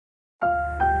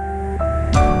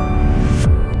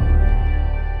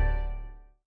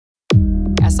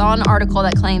saw an article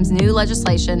that claims new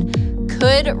legislation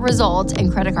could result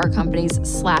in credit card companies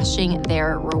slashing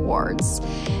their rewards.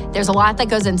 There's a lot that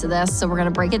goes into this, so we're going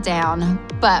to break it down.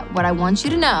 But what I want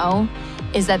you to know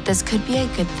is that this could be a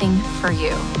good thing for you.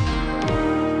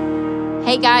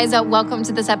 Hey guys, welcome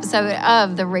to this episode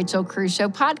of the Rachel Cruz Show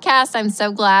podcast. I'm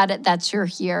so glad that you're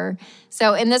here.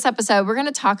 So in this episode, we're going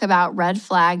to talk about red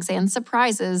flags and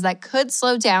surprises that could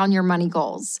slow down your money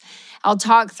goals. I'll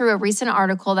talk through a recent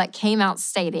article that came out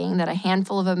stating that a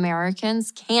handful of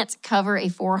Americans can't cover a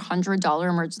 $400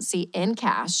 emergency in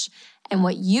cash and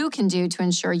what you can do to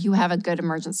ensure you have a good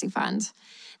emergency fund.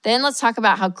 Then let's talk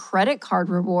about how credit card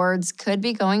rewards could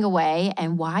be going away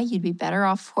and why you'd be better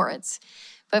off for it.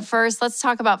 But first, let's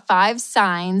talk about 5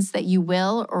 signs that you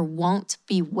will or won't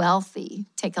be wealthy.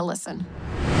 Take a listen.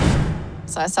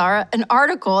 So I saw an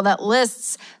article that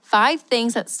lists 5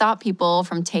 things that stop people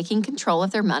from taking control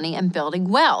of their money and building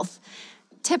wealth.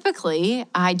 Typically,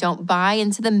 I don't buy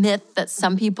into the myth that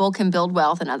some people can build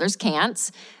wealth and others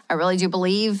can't. I really do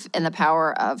believe in the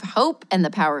power of hope and the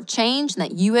power of change, and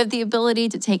that you have the ability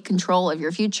to take control of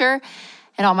your future.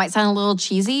 It all might sound a little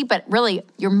cheesy, but really,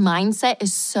 your mindset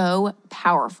is so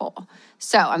powerful.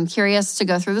 So I'm curious to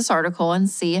go through this article and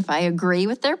see if I agree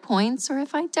with their points or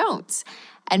if I don't.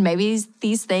 And maybe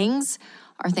these things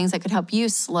are things that could help you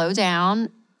slow down,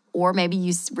 or maybe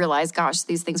you realize, gosh,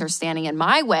 these things are standing in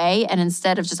my way. And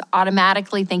instead of just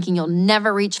automatically thinking you'll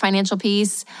never reach financial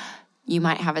peace, you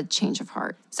might have a change of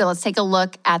heart. So let's take a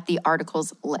look at the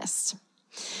article's list.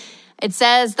 It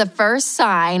says the first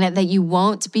sign that you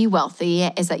won't be wealthy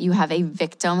is that you have a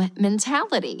victim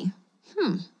mentality.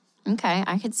 Okay,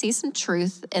 I could see some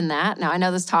truth in that. Now, I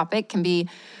know this topic can be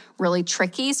really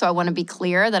tricky, so I want to be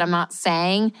clear that I'm not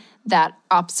saying that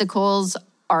obstacles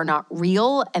are not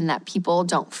real and that people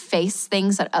don't face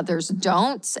things that others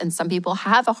don't. And some people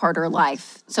have a harder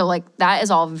life. So that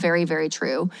is all very, very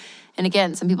true. And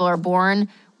again, some people are born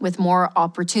with more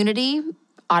opportunity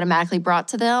automatically brought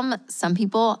to them. Some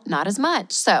people, not as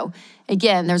much. So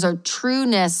again, there's a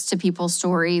trueness to people's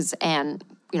stories and,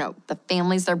 the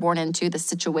families they're born into, the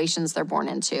situations they're born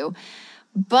into.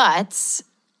 But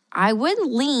I would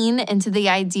lean into the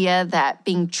idea that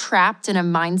being trapped in a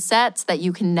mindset that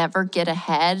you can never get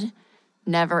ahead,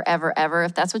 never, ever, ever,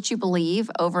 if that's what you believe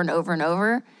over and over and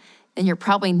over, then you're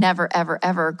probably never, ever,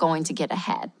 ever going to get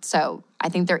ahead. So I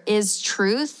think there is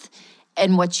truth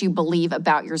in what you believe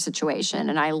about your situation.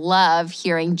 And I love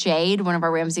hearing Jade, one of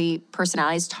our Ramsey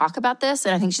personalities, talk about this.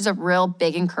 And I think she's a real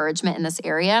big encouragement in this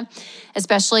area,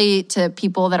 especially to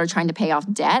people that are trying to pay off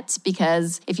debt.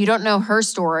 Because if you don't know her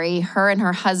story, her and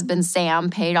her husband, Sam,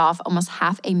 paid off almost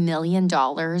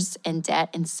 $500,000 in debt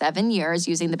in 7 years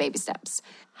using the baby steps.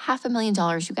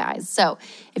 $500,000, you guys. So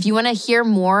if you want to hear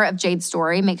more of Jade's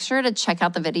story, make sure to check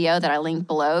out the video that I linked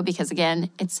below, because again,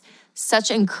 it's such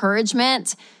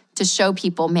encouragement to show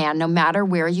people, man, no matter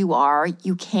where you are,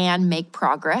 you can make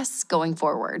progress going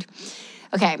forward.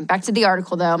 Okay, back to the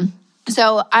article though.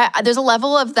 So there's a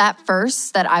level of that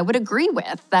first that I would agree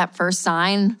with, that first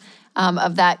sign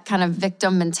of that kind of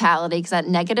victim mentality, because that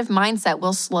negative mindset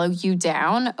will slow you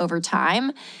down over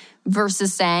time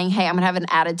versus saying, hey, I'm gonna have an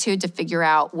attitude to figure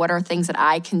out what are things that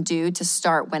I can do to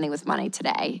start winning with money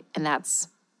today. And that's,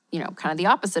 kind of the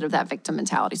opposite of that victim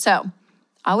mentality. So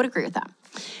I would agree with that.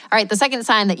 All right, the second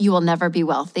sign that you will never be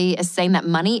wealthy is saying that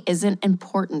money isn't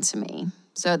important to me.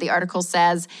 So the article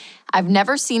says, I've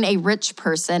never seen a rich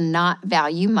person not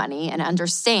value money and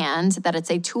understand that it's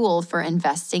a tool for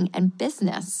investing and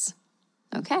business.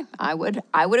 Okay, I would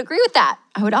agree with that.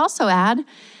 I would also add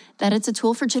that it's a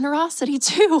tool for generosity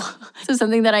too. So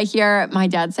something that I hear my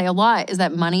dad say a lot is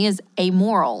that money is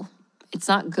amoral. It's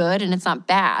not good and it's not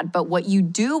bad, but what you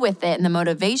do with it and the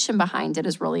motivation behind it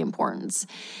is really important.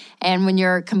 And when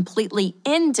you're completely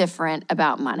indifferent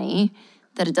about money,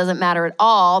 that it doesn't matter at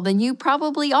all, then you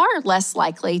probably are less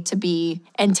likely to be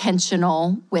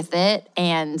intentional with it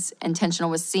and intentional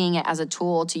with seeing it as a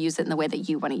tool to use it in the way that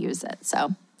you want to use it.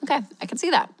 So, okay, I can see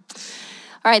that.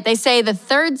 All right, they say the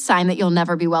third sign that you'll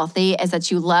never be wealthy is that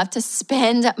you love to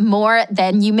spend more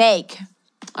than you make.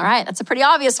 All right, that's a pretty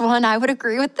obvious one. I would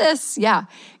agree with this. Yeah,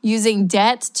 using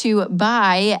debt to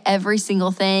buy every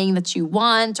single thing that you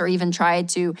want or even try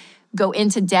to go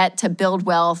into debt to build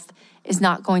wealth is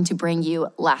not going to bring you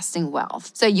lasting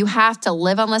wealth. So you have to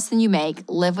live on less than you make,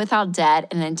 live without debt,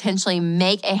 and intentionally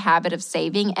make a habit of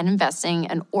saving and investing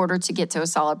in order to get to a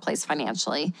solid place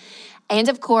financially. And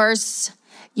of course,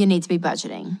 you need to be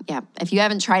budgeting. Yeah, if you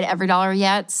haven't tried EveryDollar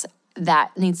yet,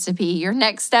 that needs to be your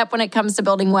next step when it comes to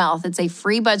building wealth. It's a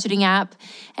free budgeting app,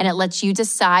 and it lets you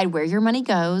decide where your money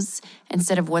goes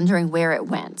instead of wondering where it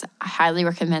went. I highly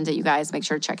recommend it, you guys. Make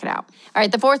sure to check it out. All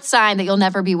right, the fourth sign that you'll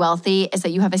never be wealthy is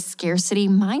that you have a scarcity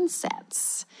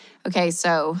mindset. Okay,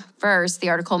 so first, the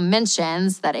article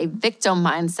mentions that a victim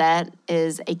mindset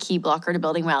is a key blocker to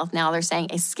building wealth. Now they're saying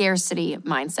a scarcity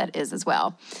mindset is as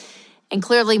well. And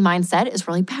clearly, mindset is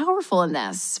really powerful in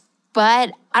this.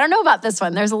 But I don't know about this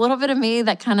one. There's a little bit of me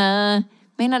that kind of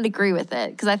may not agree with it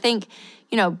because I think,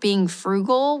 being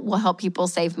frugal will help people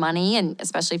save money, and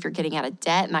especially if you're getting out of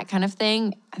debt and that kind of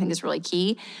thing, I think is really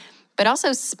key. But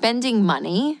also spending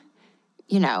money,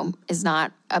 is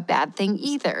not a bad thing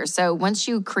either. So once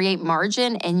you create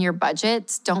margin in your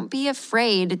budget, don't be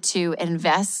afraid to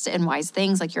invest in wise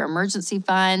things like your emergency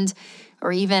fund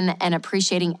or even an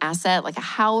appreciating asset like a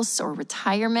house or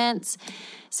retirement.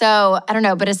 So I don't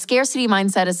know, but a scarcity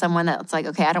mindset is someone that's like,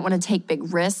 okay, I don't want to take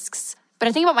big risks. But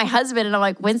I think about my husband and I'm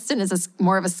like, Winston is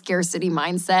more of a scarcity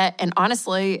mindset. And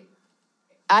honestly,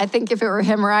 I think if it were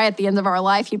him or I at the end of our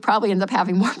life, he'd probably end up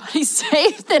having more money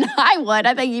saved than I would.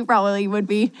 I think he probably would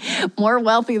be more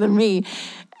wealthy than me.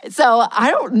 So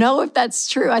I don't know if that's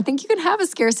true. I think you can have a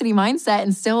scarcity mindset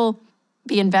and still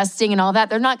be investing and all that.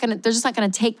 They're just not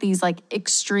going to take these like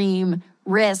extreme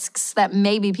risks that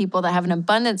maybe people that have an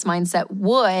abundance mindset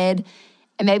would,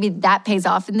 and maybe that pays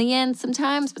off in the end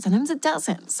sometimes, but sometimes it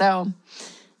doesn't. So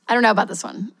I don't know about this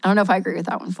one. I don't know if I agree with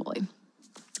that one fully.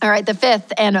 All right, the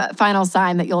fifth and final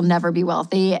sign that you'll never be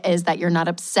wealthy is that you're not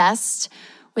obsessed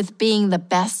with being the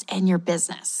best in your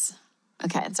business.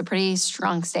 Okay, it's a pretty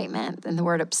strong statement, and the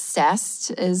word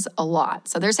obsessed is a lot.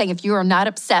 So they're saying if you are not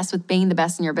obsessed with being the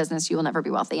best in your business, you will never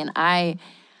be wealthy. And I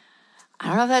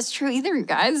don't know if that's true either, you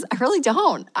guys. I really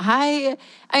don't. I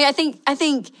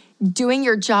think doing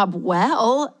your job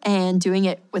well and doing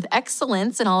it with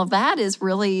excellence and all of that is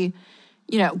really,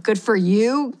 good for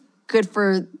you, good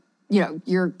for,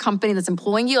 your company that's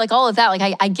employing you, like all of that.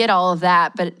 Like I get all of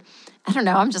that, but I don't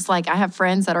know. I'm just like, I have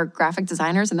friends that are graphic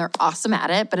designers and they're awesome at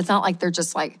it, but it's not like they're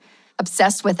just like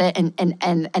obsessed with it and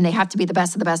they have to be the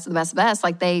best of the best of the best of the best.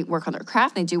 Like they work on their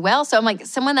craft and they do well. So I'm like,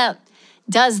 someone that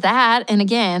does that, and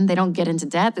again, they don't get into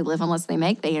debt, they live on less than they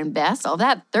make, they invest, all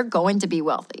that, they're going to be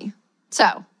wealthy. So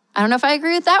I don't know if I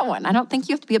agree with that one. I don't think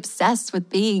you have to be obsessed with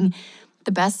being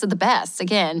the best of the best.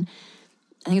 Again,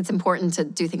 I think it's important to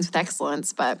do things with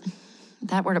excellence, but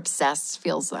that word obsessed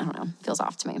feels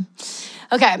off to me.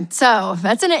 Okay, so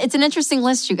it's an interesting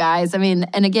list, you guys. I mean,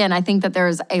 and again, I think that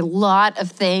there's a lot of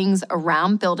things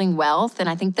around building wealth, and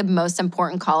I think the most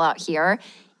important call out here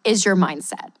is your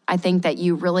mindset. I think that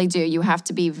you really do. You have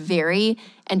to be very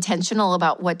intentional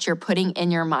about what you're putting in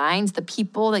your mind, the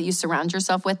people that you surround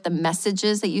yourself with, the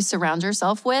messages that you surround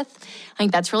yourself with. I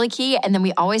think that's really key. And then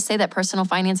we always say that personal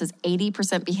finance is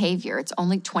 80% behavior. It's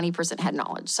only 20% head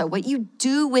knowledge. So what you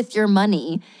do with your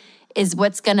money is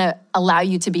what's going to allow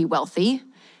you to be wealthy.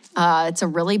 It's a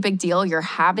really big deal. Your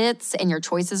habits and your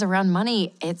choices around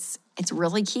money, it's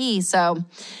really key. So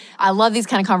I love these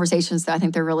kind of conversations, though. I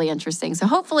think they're really interesting. So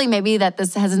hopefully maybe that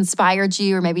this has inspired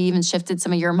you or maybe even shifted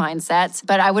some of your mindsets.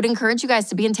 But I would encourage you guys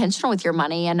to be intentional with your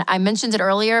money. And I mentioned it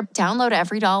earlier, download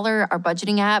Every Dollar, our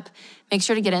budgeting app. Make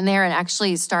sure to get in there and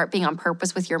actually start being on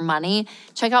purpose with your money.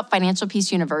 Check out Financial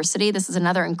Peace University. This is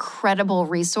another incredible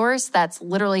resource that's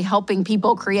literally helping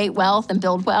people create wealth and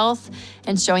build wealth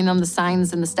and showing them the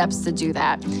signs and the steps to do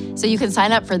that. So you can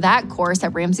sign up for that course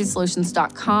at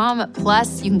RamseySolutions.com.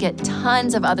 Plus, you can get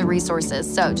tons of other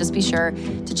resources. So just be sure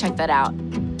to check that out.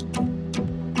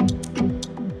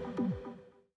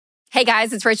 Hey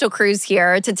guys, it's Rachel Cruz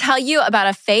here to tell you about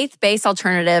a faith-based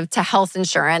alternative to health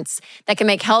insurance that can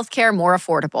make healthcare more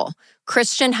affordable.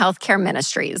 Christian Healthcare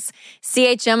Ministries.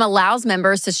 CHM allows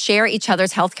members to share each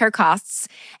other's healthcare costs,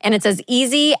 and it's as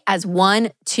easy as 1,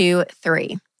 2,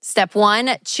 3. Step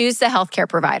 1, choose the healthcare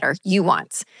provider you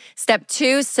want. Step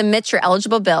 2, submit your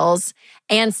eligible bills.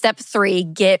 And step 3,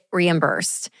 get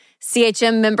reimbursed.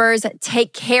 CHM members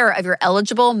take care of your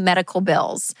eligible medical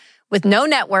bills. With no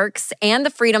networks and the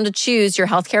freedom to choose your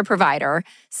healthcare provider,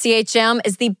 CHM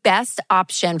is the best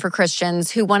option for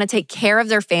Christians who want to take care of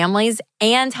their families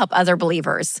and help other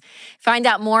believers. Find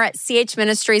out more at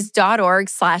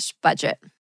chministries.org/budget.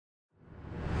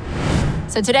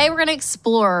 So today we're going to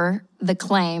explore the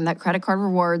claim that credit card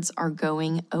rewards are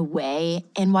going away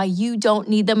and why you don't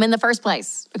need them in the first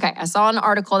place. Okay, I saw an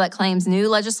article that claims new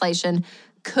legislation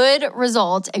could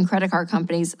result in credit card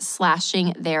companies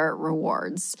slashing their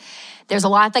rewards. There's a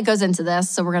lot that goes into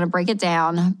this, so we're going to break it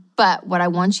down. But what I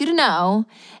want you to know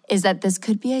is that this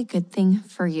could be a good thing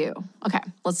for you. Okay,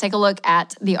 let's take a look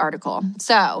at the article.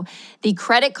 So the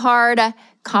Credit Card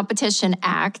Competition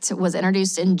Act was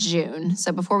introduced in June.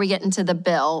 So before we get into the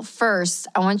bill, first,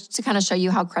 I want to kind of show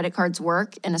you how credit cards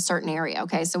work in a certain area,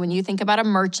 okay? So when you think about a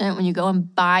merchant, when you go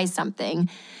and buy something,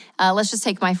 let's just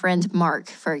take my friend Mark,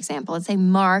 for example. Let's say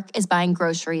Mark is buying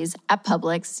groceries at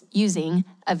Publix using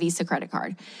a Visa credit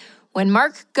card. When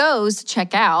Mark goes to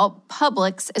check out,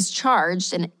 Publix is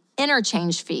charged an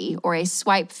interchange fee, or a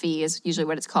swipe fee is usually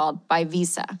what it's called, by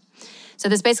Visa. So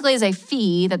this basically is a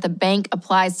fee that the bank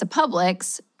applies to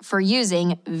Publix for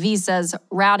using Visa's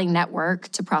routing network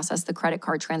to process the credit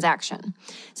card transaction.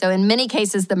 So in many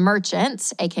cases, the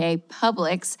merchant, aka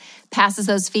Publix, passes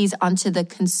those fees onto the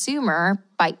consumer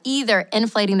by either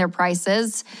inflating their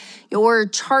prices or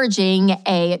charging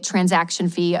a transaction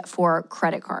fee for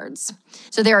credit cards.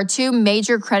 So there are two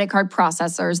major credit card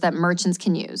processors that merchants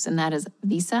can use, and that is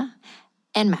Visa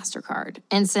and MasterCard.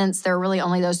 And since there are really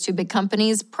only those two big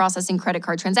companies processing credit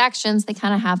card transactions, they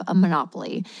kind of have a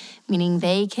monopoly, meaning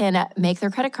they can make their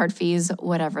credit card fees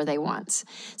whatever they want.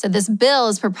 So this bill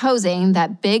is proposing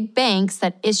that big banks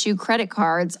that issue credit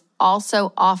cards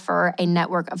also offer a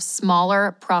network of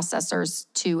smaller processors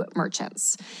to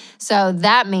merchants. So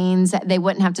that means that they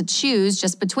wouldn't have to choose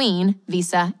just between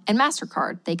Visa and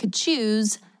MasterCard. They could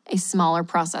choose a smaller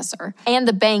processor. And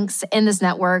the banks in this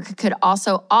network could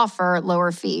also offer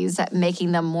lower fees,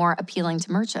 making them more appealing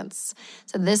to merchants.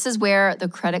 So this is where the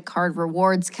credit card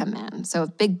rewards come in. So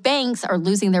if big banks are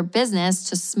losing their business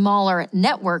to smaller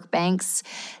network banks,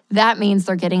 that means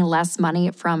they're getting less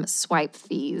money from swipe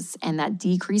fees, and that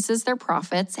decreases their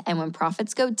profits. And when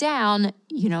profits go down,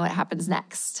 you know what happens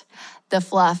next. The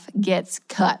fluff gets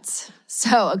cut.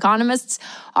 So economists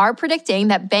are predicting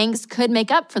that banks could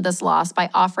make up for this loss by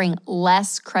offering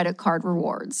less credit card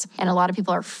rewards. And a lot of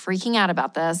people are freaking out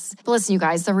about this. But listen, you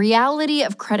guys, the reality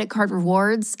of credit card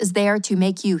rewards is there to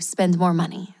make you spend more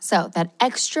money. So that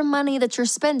extra money that you're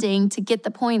spending to get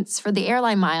the points for the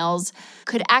airline miles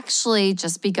could actually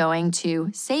just be going to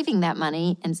saving that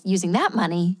money and using that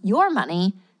money, your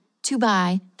money, to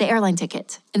buy the airline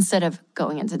ticket instead of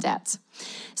going into debt.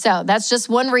 So that's just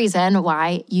one reason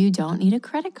why you don't need a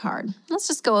credit card. Let's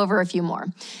just go over a few more.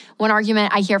 One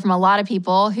argument I hear from a lot of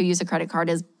people who use a credit card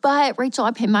is, but Rachel,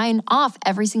 I pay mine off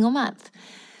every single month.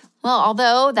 Well,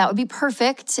 although that would be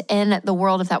perfect in the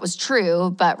world if that was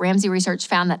true, but Ramsey research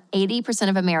found that 80%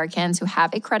 of Americans who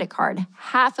have a credit card,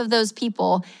 half of those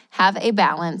people have a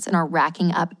balance and are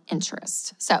racking up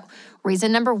interest. So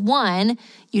reason number one,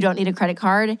 you don't need a credit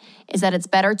card, is that it's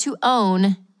better to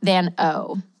own than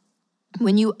owe.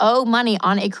 When you owe money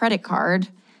on a credit card,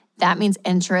 that means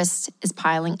interest is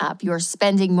piling up. You are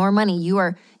spending more money. You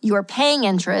are paying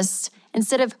interest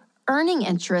instead of earning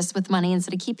interest with money,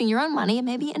 instead of keeping your own money and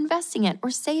maybe investing it or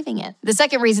saving it. The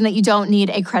second reason that you don't need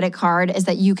a credit card is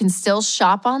that you can still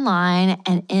shop online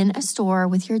and in a store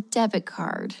with your debit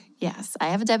card. Yes, I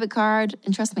have a debit card,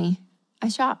 and trust me, I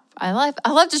shop. I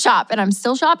love to shop, and I'm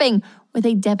still shopping with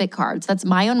a debit card. So that's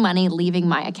my own money leaving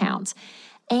my account.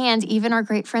 And even our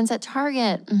great friends at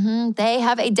Target, they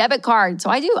have a debit card. So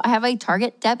I have a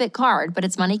Target debit card, but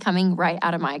it's money coming right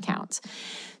out of my account.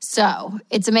 So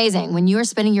it's amazing. When you are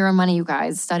spending your own money, you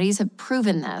guys, studies have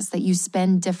proven this, that you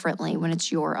spend differently when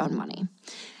it's your own money.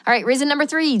 All right, reason number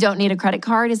 3 you don't need a credit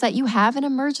card is that you have an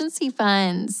emergency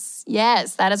fund.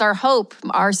 Yes, that is our hope.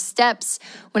 Our steps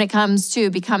when it comes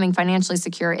to becoming financially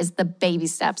secure is the baby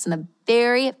steps. And the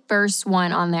very first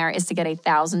one on there is to get a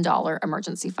 $1,000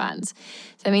 emergency fund. So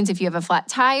that means if you have a flat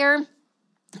tire,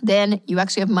 then you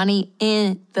actually have money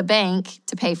in the bank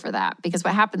to pay for that. Because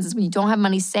what happens is when you don't have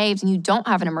money saved and you don't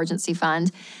have an emergency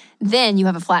fund, then you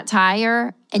have a flat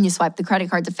tire and you swipe the credit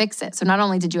card to fix it. So not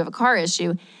only did you have a car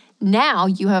issue, now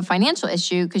you have a financial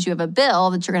issue because you have a bill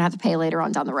that you're going to have to pay later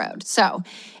on down the road. So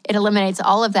it eliminates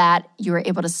all of that. You are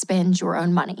able to spend your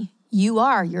own money. You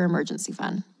are your emergency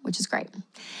fund, which is great.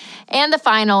 And the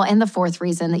final and the fourth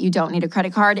reason that you don't need a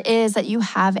credit card is that you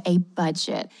have a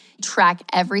budget. Track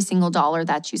every single dollar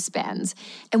that you spend.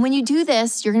 And when you do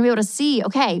this, you're going to be able to see,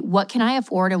 okay, what can I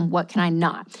afford and what can I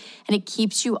not? And it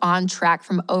keeps you on track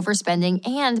from overspending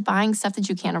and buying stuff that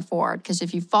you can't afford. Because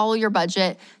if you follow your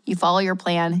budget, you follow your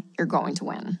plan, you're going to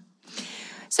win.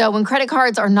 So when credit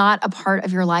cards are not a part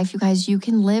of your life, you guys, you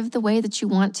can live the way that you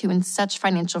want to in such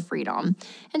financial freedom.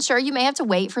 And sure, you may have to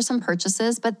wait for some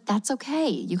purchases, but that's okay.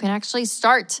 You can actually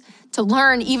start to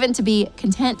learn even to be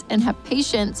content and have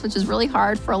patience, which is really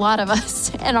hard for a lot of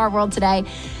us in our world today.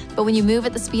 But when you move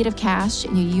at the speed of cash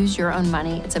and you use your own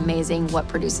money, it's amazing what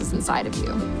produces inside of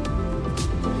you.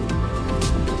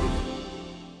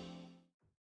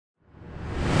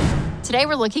 Today,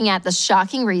 we're looking at the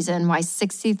shocking reason why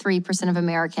 63% of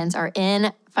Americans are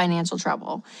in financial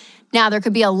trouble. Now, there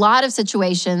could be a lot of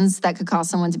situations that could cause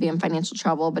someone to be in financial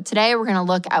trouble, but today we're going to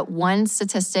look at one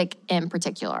statistic in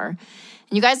particular.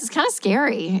 And you guys, it's kind of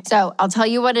scary. So I'll tell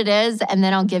you what it is, and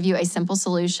then I'll give you a simple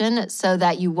solution so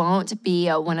that you won't be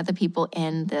one of the people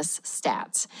in this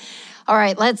stat. All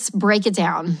right, let's break it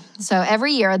down. So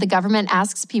every year, the government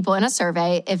asks people in a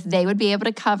survey if they would be able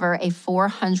to cover a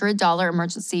 $400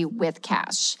 emergency with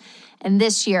cash. And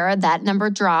this year, that number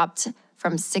dropped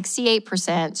from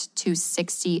 68% to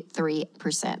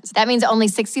 63%. That means only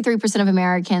 63% of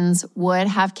Americans would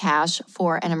have cash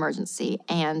for an emergency,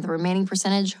 and the remaining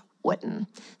percentage wouldn't.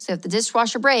 So if the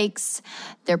dishwasher breaks,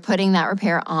 they're putting that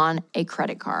repair on a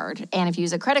credit card. And if you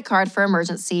use a credit card for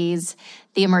emergencies,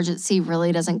 the emergency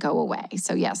really doesn't go away.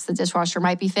 So yes, the dishwasher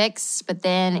might be fixed, but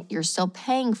then you're still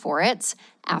paying for it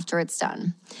after it's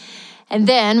done. And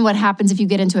then what happens if you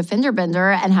get into a fender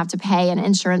bender and have to pay an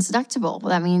insurance deductible?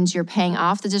 Well, that means you're paying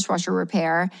off the dishwasher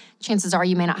repair. Chances are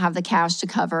you may not have the cash to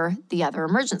cover the other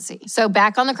emergency. So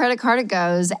back on the credit card it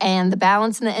goes, and the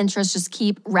balance and the interest just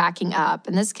keep racking up.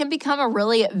 And this can become a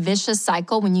really vicious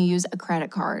cycle when you use a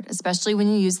credit card, especially when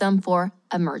you use them for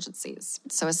emergencies.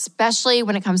 So especially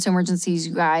when it comes to emergencies,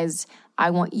 you guys, I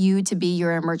want you to be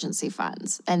your emergency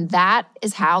funds. And that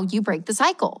is how you break the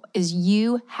cycle, is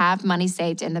you have money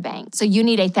saved in the bank. So you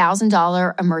need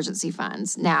 $1,000 emergency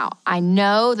funds. Now, I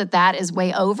know that is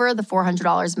way over the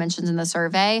 $400 mentioned in the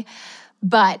survey,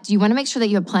 but you want to make sure that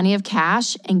you have plenty of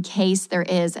cash in case there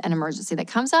is an emergency that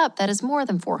comes up that is more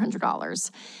than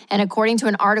 $400. And according to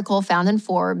an article found in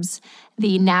Forbes,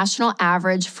 the national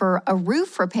average for a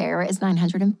roof repair is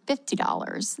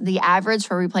 $950. The average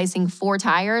for replacing 4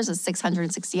 tires is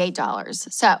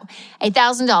 $668. So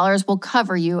 $1,000 will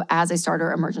cover you as a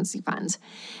starter emergency fund.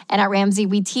 And at Ramsey,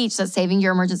 we teach that saving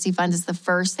your emergency fund is the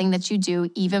first thing that you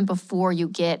do even before you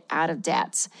get out of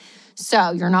debt.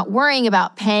 So you're not worrying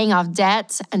about paying off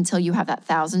debt until you have that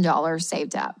 $1,000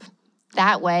 saved up.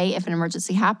 That way, if an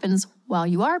emergency happens while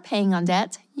you are paying on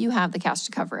debt, you have the cash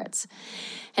to cover it.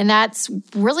 And that's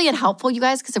really helpful, you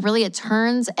guys, because it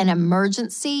turns an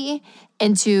emergency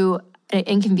into an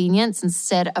inconvenience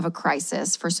instead of a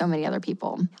crisis for so many other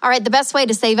people. All right, the best way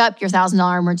to save up your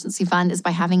 $1,000 emergency fund is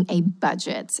by having a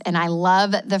budget. And I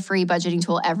love the free budgeting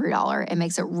tool, EveryDollar. It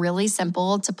makes it really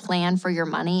simple to plan for your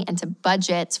money and to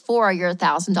budget for your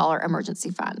 $1,000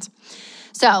 emergency fund.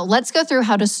 So let's go through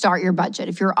how to start your budget.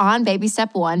 If you're on baby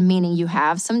step 1, meaning you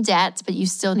have some debt, but you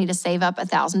still need to save up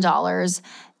 $1,000,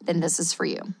 then this is for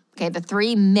you. Okay, the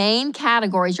 3 main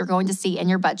categories you're going to see in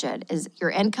your budget is your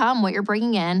income, what you're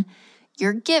bringing in,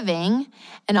 your giving,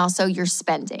 and also your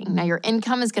spending. Now, your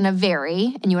income is going to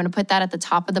vary, and you want to put that at the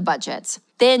top of the budget.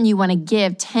 Then you want to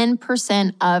give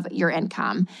 10% of your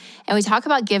income. And we talk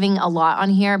about giving a lot on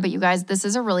here, but you guys, this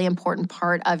is a really important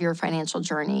part of your financial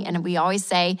journey. And we always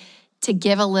say to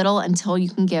give a little until you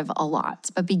can give a lot,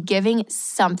 but be giving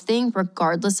something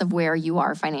regardless of where you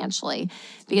are financially,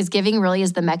 because giving really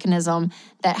is the mechanism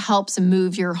that helps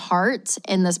move your heart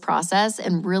in this process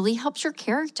and really helps your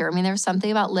character. I mean, there's something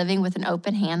about living with an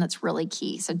open hand that's really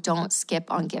key, so don't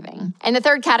skip on giving. And the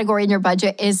third category in your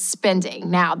budget is spending.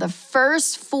 Now, the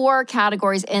first 4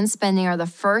 categories in spending are the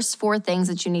first 4 things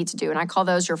that you need to do, and I call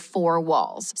those your 4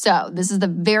 walls. So this is the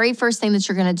very first thing that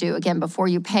you're going to do, again, before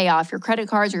you pay off your credit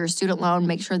cards or your student loan.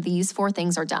 Make sure these 4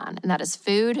 things are done, and that is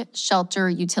food, shelter,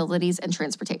 utilities, and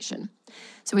transportation.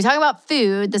 So we talk about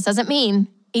food. This doesn't mean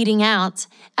eating out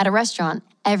at a restaurant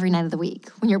every night of the week.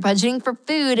 When you're budgeting for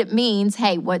food, it means,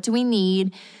 hey, what do we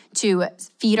need to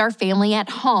feed our family at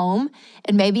home?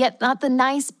 And maybe at not the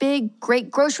nice, big,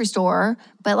 great grocery store,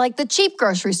 but like the cheap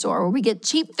grocery store where we get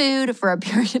cheap food for a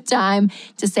period of time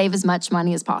to save as much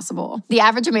money as possible. The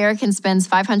average American spends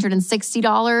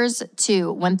 $560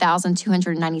 to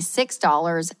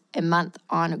 $1,296 a month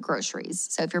on groceries.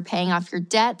 So if you're paying off your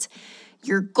debt,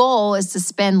 your goal is to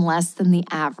spend less than the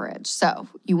average. So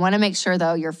you want to make sure,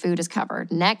 though, your food is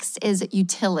covered. Next is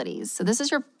utilities. So this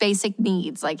is your basic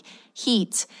needs like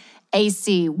heat,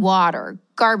 AC, water,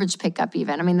 garbage pickup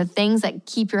even. I mean, the things that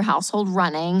keep your household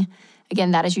running.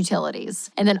 Again, that is utilities.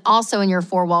 And then also in your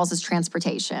 4 walls is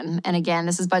transportation. And again,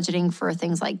 this is budgeting for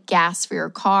things like gas for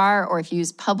your car, or if you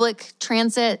use public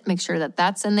transit, make sure that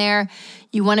that's in there.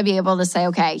 You want to be able to say,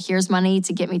 okay, here's money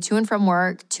to get me to and from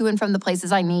work, to and from the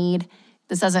places I need.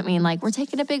 This doesn't mean like we're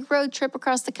taking a big road trip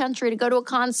across the country to go to a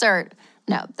concert.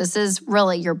 No, this is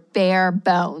really your bare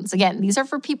bones. Again, these are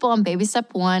for people on baby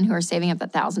step 1 who are saving up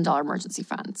that $1,000 emergency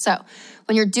fund. So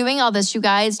when you're doing all this, you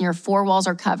guys, and your 4 walls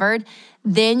are covered,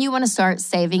 then you want to start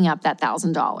saving up that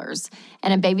 $1,000.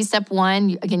 And in baby step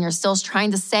 1, again, you're still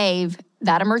trying to save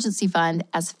that emergency fund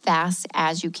as fast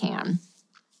as you can.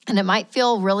 And it might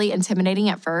feel really intimidating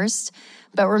at first,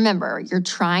 But remember, you're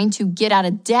trying to get out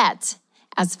of debt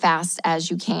as fast as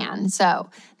you can. So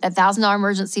that $1,000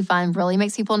 emergency fund really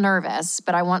makes people nervous,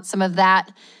 but I want some of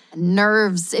that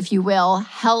nerves, if you will,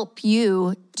 help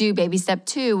you do baby step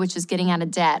 2, which is getting out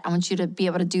of debt. I want you to be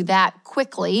able to do that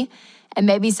quickly. And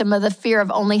maybe some of the fear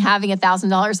of only having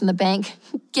 $1,000 in the bank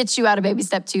gets you out of baby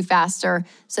step 2 faster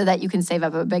so that you can save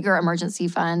up a bigger emergency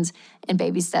fund in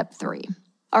baby step 3.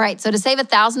 All right, so to save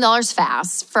 $1,000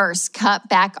 fast, first, cut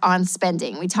back on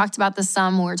spending. We talked about this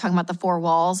some when we were talking about the 4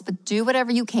 walls, but do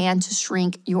whatever you can to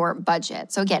shrink your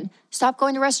budget. So again, stop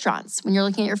going to restaurants when you're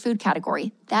looking at your food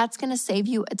category. That's gonna save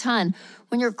you a ton.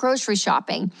 When you're grocery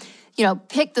shopping,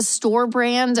 pick the store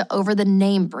brand over the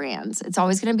name brands. It's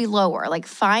always going to be lower. Like,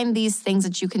 find these things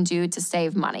that you can do to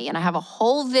save money. And I have a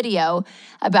whole video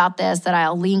about this that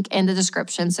I'll link in the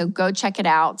description. So go check it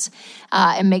out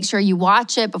and make sure you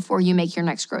watch it before you make your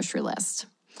next grocery list.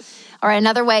 All right,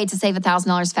 another way to save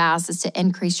 $1,000 fast is to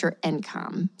increase your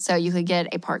income. So you could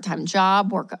get a part-time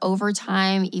job, work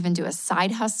overtime, even do a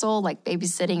side hustle like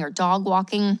babysitting or dog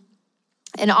walking.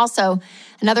 And also,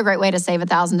 another great way to save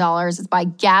 $1,000 is by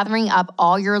gathering up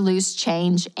all your loose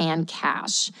change and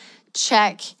cash.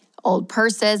 Check old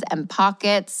purses and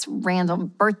pockets, random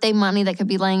birthday money that could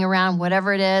be laying around,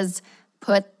 whatever it is,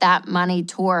 put that money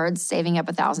towards saving up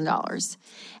 $1,000.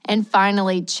 And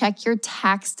finally, check your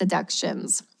tax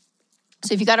deductions.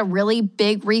 So if you got a really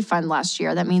big refund last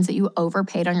year, that means that you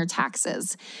overpaid on your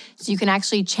taxes. So you can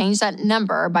actually change that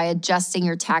number by adjusting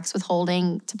your tax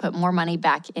withholding to put more money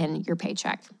back in your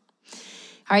paycheck.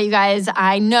 All right, you guys,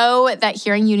 I know that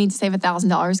hearing you need to save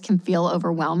 $1,000 can feel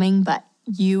overwhelming, but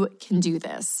you can do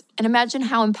this. And imagine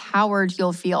how empowered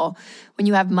you'll feel when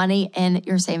you have money in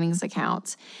your savings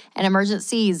account. And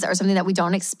emergencies are something that we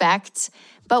don't expect,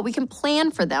 but we can plan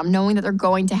for them knowing that they're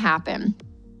going to happen.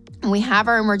 And we have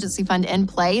our emergency fund in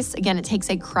place. Again, it takes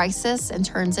a crisis and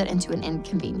turns it into an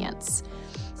inconvenience.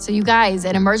 So you guys,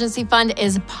 an emergency fund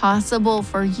is possible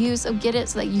for you. So get it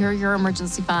so that you're your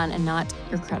emergency fund and not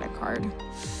your credit card.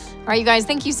 All right, you guys,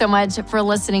 thank you so much for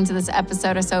listening to this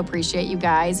episode. I so appreciate you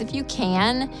guys. If you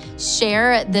can,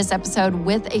 share this episode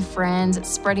with a friend.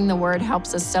 Spreading the word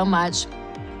helps us so much.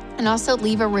 And also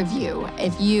leave a review.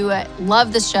 If you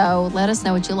love the show, let us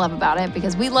know what you love about it,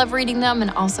 because we love reading them,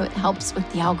 and also it helps with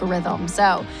the algorithm.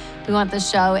 So we want the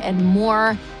show in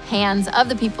more hands of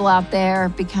the people out there,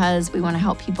 because we want to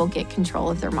help people get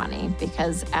control of their money,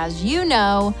 because as you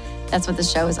know, that's what the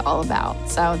show is all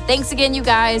about. So thanks again, you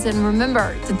guys. And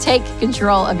remember to take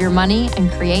control of your money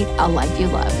and create a life you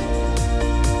love.